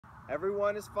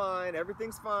Everyone is fine.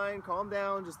 Everything's fine. Calm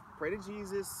down. Just pray to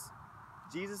Jesus.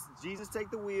 Jesus, take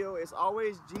the wheel. It's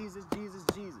always Jesus, Jesus,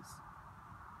 Jesus.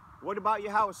 What about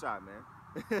Yahushua, man?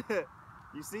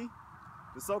 You see?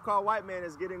 The so-called white man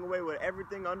is getting away with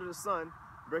everything under the sun,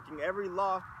 breaking every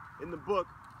law in the book,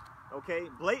 okay,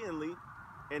 blatantly,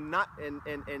 and not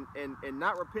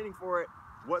not repenting for it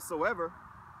whatsoever.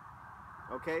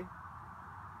 Okay?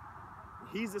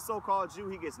 He's the so-called Jew.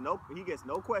 He gets no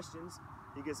questions.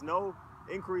 He gets no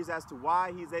inquiries as to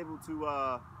why he's able to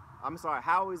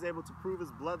how he's able to prove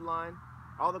his bloodline.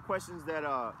 All the questions that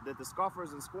that the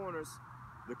scoffers and scorners,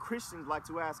 the Christians, like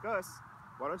to ask us.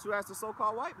 Why don't you ask the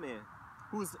so-called white man,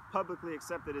 who's publicly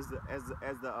accepted as the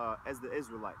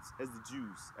Israelites, as the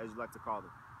Jews, as you like to call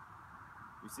them?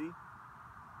 You see,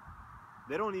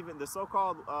 they don't even, the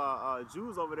so-called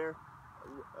Jews over there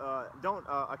don't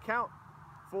account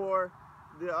for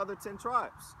the other 10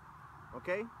 tribes.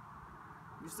 Okay,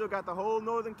 you still got the whole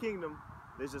northern kingdom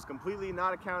that's just completely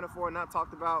not accounted for, not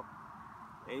talked about,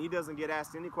 and he doesn't get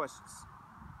asked any questions.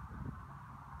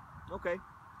 Okay.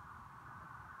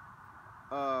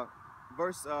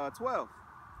 Verse 12.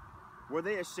 Were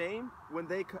they ashamed when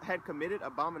they had committed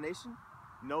abomination?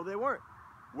 No, they weren't.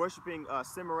 Worshipping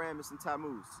Semiramis and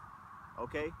Tammuz.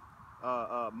 Okay?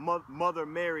 Mother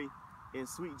Mary and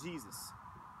sweet Jesus.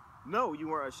 No, you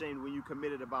weren't ashamed when you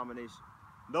committed abomination.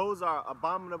 Those are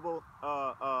abominable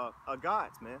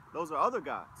gods, man. Those are other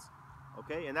gods.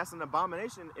 Okay? And that's an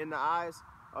abomination in the eyes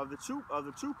of the true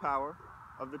power,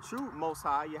 of the true Most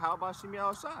High, Yahweh Shem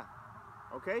Yahushai.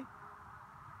 Okay?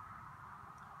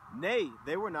 Nay,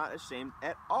 they were not ashamed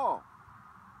at all.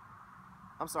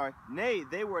 I'm sorry. Nay,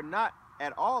 they were not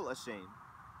at all ashamed.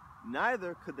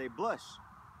 Neither could they blush.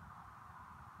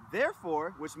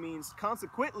 Therefore, which means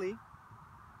consequently,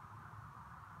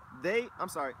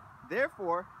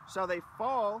 therefore shall they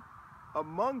fall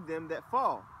among them that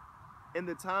fall in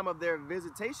the time of their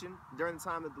visitation, during the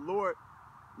time that the Lord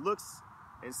looks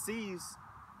and sees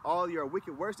all your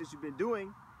wicked works that you've been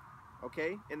doing.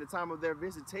 Okay, in the time of their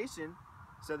visitation,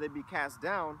 so they be cast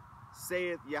down,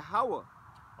 saith Yahweh.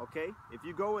 Okay, if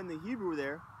you go in the Hebrew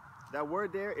there, that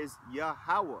word there is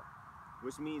Yahweh,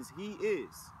 which means he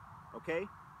is. Okay,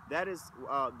 that is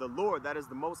the Lord, that is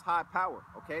the most high power.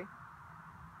 Okay,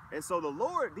 and so the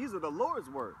Lord, these are the Lord's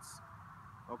words.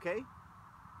 Okay,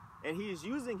 and he is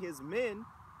using his men,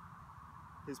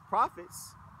 his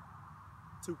prophets,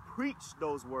 to preach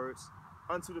those words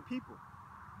unto the people.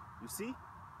 You see?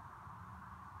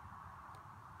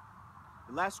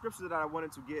 The last scripture that I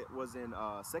wanted to get was in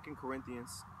 2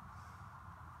 Corinthians,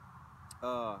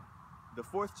 the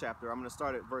 4th chapter. I'm going to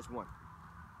start at verse 1.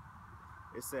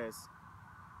 It says,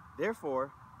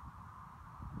 therefore,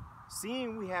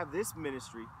 seeing we have this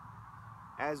ministry,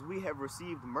 as we have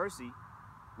received mercy,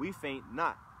 we faint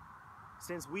not.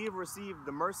 Since we have received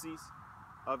the mercies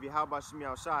of Yahweh Shem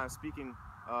Yahushai, I'm speaking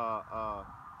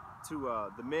to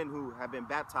the men who have been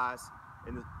baptized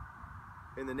in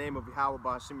the name of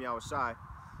Yahweh Shem Yahushai.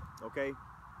 Okay,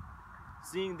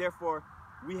 seeing therefore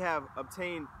we have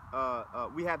obtained,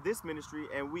 we have this ministry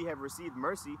and we have received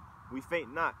mercy, we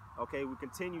faint not. Okay, we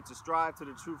continue to strive to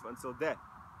the truth until death.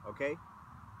 Okay,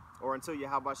 or until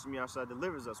Yahweh Shem Yahushai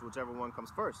delivers us, whichever one comes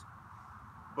first.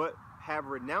 But have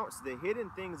renounced the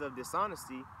hidden things of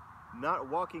dishonesty, not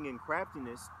walking in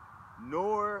craftiness,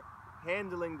 nor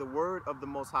handling the word of the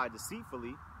Most High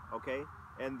deceitfully. Okay,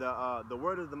 and the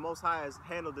word of the Most High is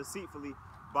handled deceitfully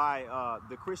by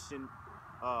the Christian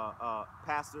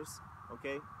pastors,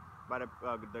 okay, by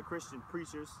the Christian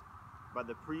preachers, by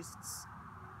the priests,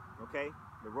 okay,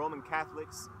 the Roman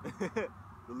Catholics.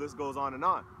 The list goes on and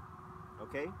on.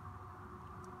 Okay,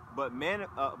 but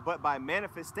by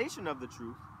manifestation of the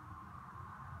truth,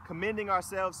 commending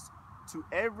ourselves to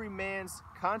every man's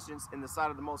conscience in the sight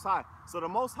of the Most High. So the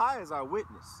Most High is our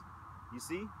witness. You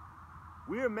see,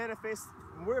 we're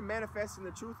manifesting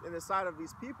the truth in the sight of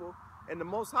these people, and the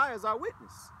Most High is our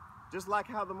witness. Just like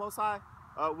how the Most High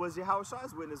was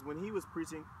Yahushua's witness when he was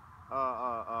preaching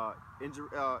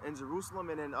in Jerusalem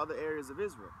and in other areas of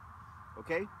Israel.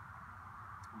 Okay,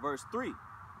 verse 3.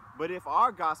 But if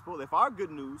our gospel, if our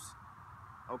good news,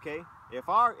 okay, if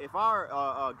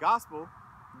our gospel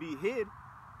be hid,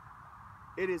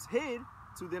 it is hid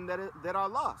to them that are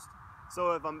lost.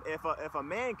 So if a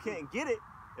man can't get it,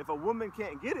 if a woman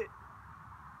can't get it,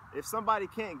 if somebody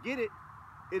can't get it,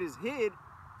 it is hid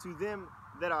to them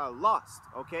that are lost.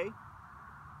 Okay,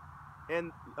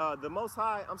 and the Most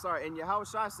High, and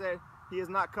Yahushua said he has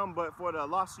not come but for the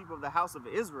lost sheep of the house of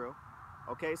Israel.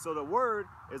 Okay, so the word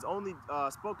is only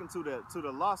spoken to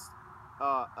the lost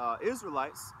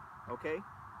Israelites. Okay,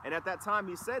 and at that time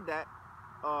he said that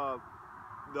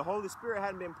the Holy Spirit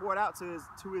hadn't been poured out to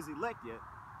his elect yet,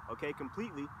 okay,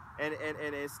 completely, and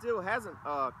it still hasn't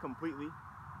completely.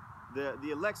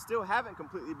 The elect still haven't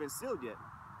completely been sealed yet,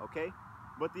 okay?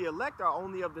 But the elect are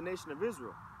only of the nation of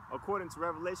Israel, according to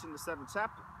Revelation, the 7th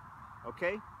chapter,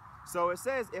 okay? So it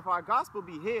says, if our gospel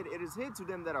be hid, it is hid to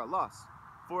them that are lost.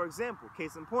 For example,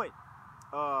 case in point,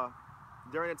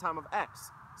 during the time of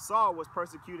Acts, Saul was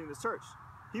persecuting the church.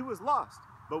 He was lost,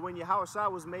 but when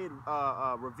Yahushua was made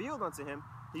revealed unto him,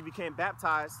 he became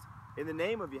baptized in the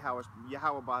name of Yahweh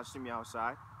Ba'ashim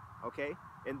Yahushua, okay?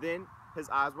 And then his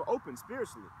eyes were opened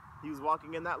spiritually. He was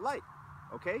walking in that light,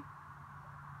 okay?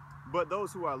 But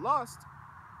those who are lost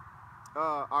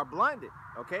are blinded,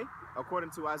 okay?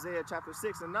 According to Isaiah chapter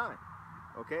 6 and 9,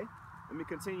 okay? Let me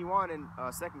continue on in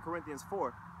 2 Corinthians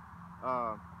 4.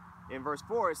 In verse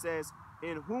 4, it says,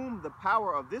 in whom the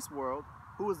power of this world,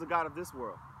 who is the God of this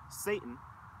world? Satan,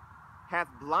 hath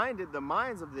blinded the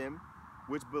minds of them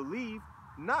which believe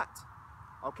not,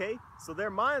 okay? So their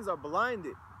minds are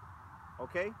blinded,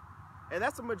 okay? And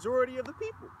that's a majority of the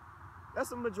people. That's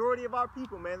the majority of our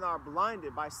people, man, that are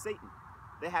blinded by Satan.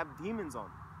 They have demons on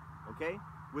them, okay?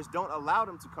 Which don't allow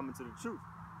them to come into the truth.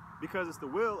 Because it's the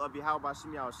will of Yahweh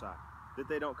Ba'ashim Yahushua that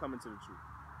they don't come into the truth.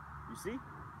 You see?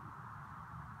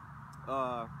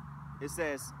 It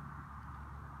says,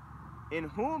 in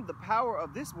whom the power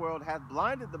of this world hath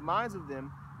blinded the minds of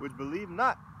them which believe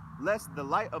not, lest the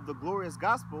light of the glorious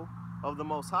gospel of the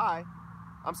Most High,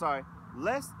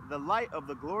 lest the light of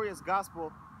the glorious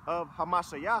gospel of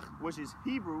Hamashiach, which is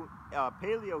Hebrew,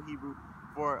 Paleo-Hebrew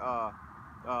for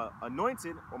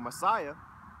anointed or Messiah,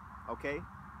 okay,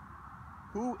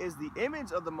 who is the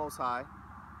image of the Most High,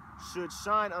 should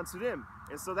shine unto them.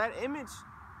 And so that image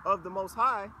of the Most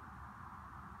High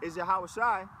is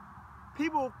Yahushua.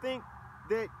 People think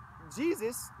that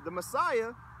Jesus, the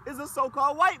Messiah, is a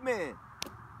so-called white man.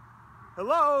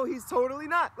 Hello, he's totally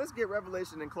not. Let's get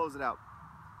Revelation and close it out,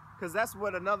 because that's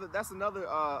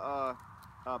another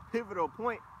pivotal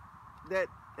point that,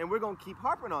 and we're gonna keep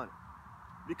harping on it,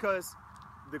 because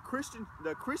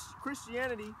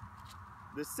Christianity,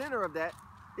 the center of that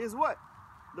is what?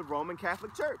 The Roman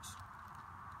Catholic Church.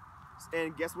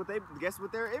 And guess what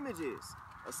their image is?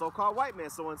 A so-called white man.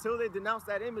 So until they denounce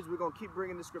that image, we're gonna keep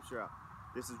bringing the scripture out.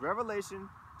 This is Revelation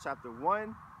chapter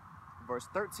 1, verse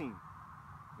 13.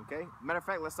 Okay? Matter of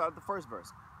fact, let's start at the first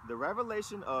verse. The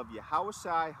revelation of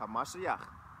Yahushua Hamashiach,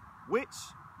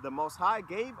 which the Most High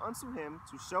gave unto him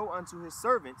to show unto his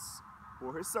servants,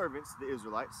 or his servants, the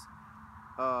Israelites,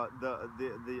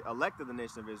 the elect of the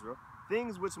nation of Israel,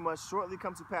 things which must shortly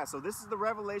come to pass. So this is the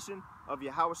revelation of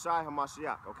Yahushua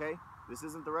Hamashiach, okay? This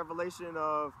isn't the revelation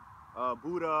of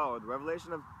Buddha, or the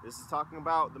revelation of, this is talking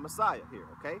about the Messiah here,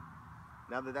 okay?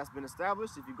 Now that that's been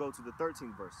established, if you go to the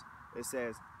 13th verse, it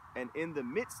says, and in the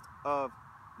midst of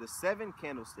the 7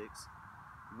 candlesticks,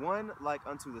 one like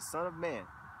unto the Son of Man.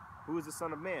 Who is the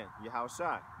Son of Man?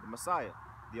 Yahushua, the Messiah,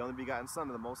 the only begotten Son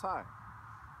of the Most High.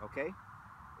 Okay?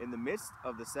 In the midst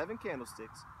of the 7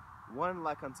 candlesticks, one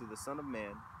like unto the Son of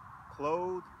Man,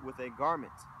 clothed with a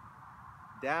garment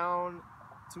down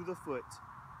to the foot,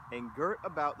 and girt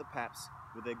about the paps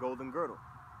with a golden girdle.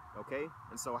 Okay?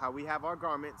 And so how we have our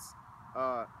garments,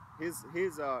 his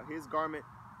garment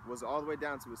was all the way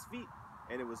down to his feet,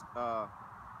 and it was a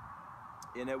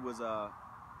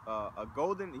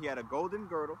golden, he had a golden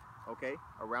girdle, okay,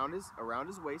 around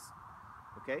his waist.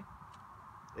 Okay?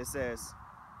 It says,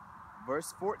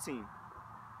 verse 14,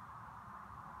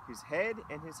 his head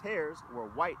and his hairs were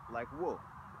white like wool.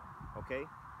 Okay?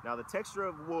 Now the texture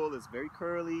of wool is very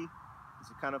curly. It's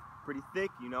kind of pretty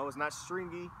thick, you know. It's not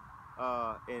stringy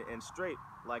and straight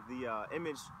like the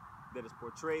image that is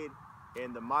portrayed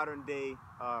in the modern day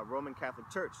Roman Catholic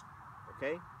Church.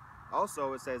 Okay?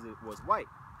 Also, it says it was white.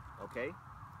 Okay?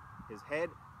 His head,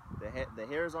 the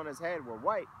hairs on his head were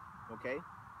white. Okay?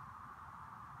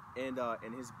 And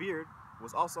his beard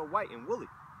was also white and woolly.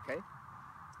 Okay?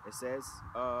 It says,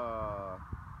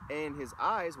 and his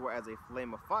eyes were as a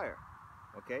flame of fire.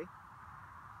 Okay?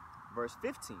 Verse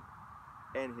 15.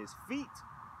 And his feet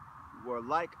were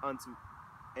like unto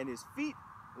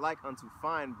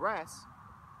fine brass,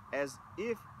 as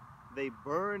if they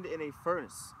burned in a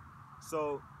furnace.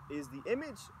 So is the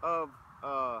image of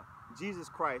Jesus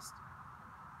Christ,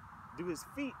 do his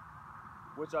feet,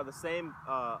 which are the same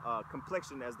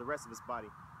complexion as the rest of his body,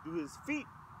 do his feet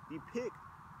depict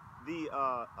the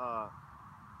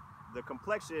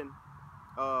complexion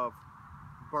of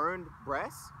burned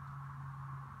brass?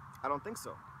 I don't think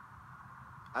so.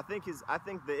 I think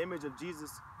the image of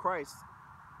Jesus Christ,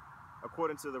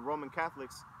 according to the Roman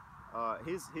Catholics,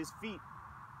 his feet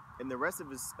and the rest of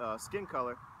his skin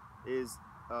color is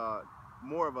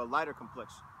more of a lighter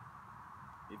complexion.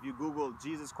 If you Google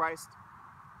Jesus Christ,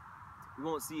 you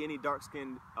won't see any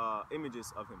dark-skinned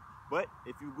images of him. But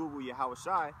if you Google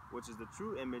Yahushai, which is the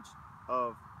true image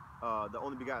of the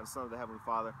only begotten Son of the Heavenly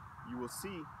Father, you will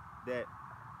see that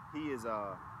he is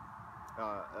the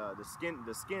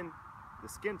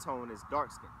skin tone is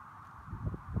dark skin.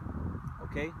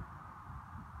 Okay.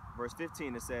 Verse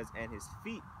 15, it says, and his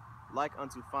feet like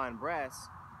unto fine brass,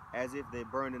 as if they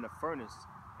burned in a furnace,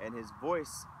 and his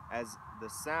voice as the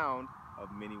sound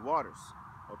of many waters.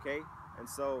 Okay, and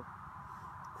so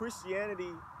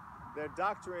Christianity, their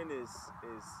doctrine is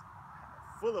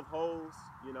full of holes.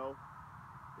 You know,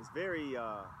 it's very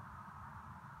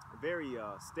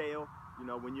stale. You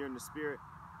know, when you're in the spirit,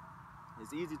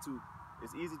 it's easy to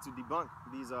debunk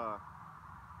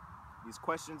these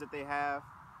questions that they have.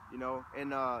 You know,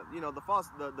 and you know,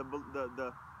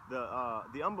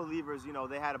 the unbelievers, you know,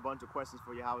 they had a bunch of questions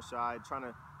for Yahushua, trying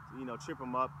to, you know, trip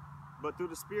him up. But through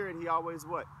the Spirit, he always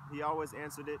he always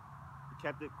answered it. He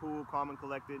kept it cool, calm, and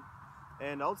collected.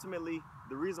 And ultimately,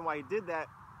 the reason why he did that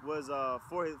was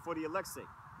for the elect's sake.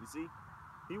 You see,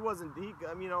 you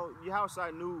know,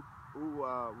 Yahushua knew who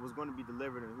was going to be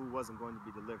delivered and who wasn't going to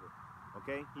be delivered.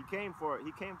 Okay, he came for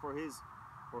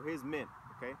his men.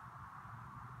 Okay.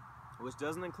 Which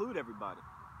doesn't include everybody.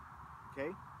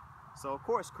 Okay? So of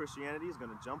course Christianity is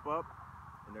going to jump up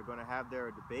and they're going to have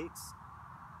their debates.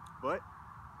 But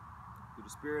through the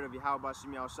spirit of Yahweh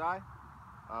Bashim Yahushai,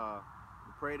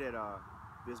 we pray that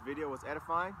this video was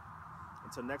edifying.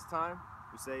 Until next time,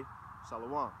 we say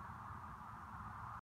Shalom.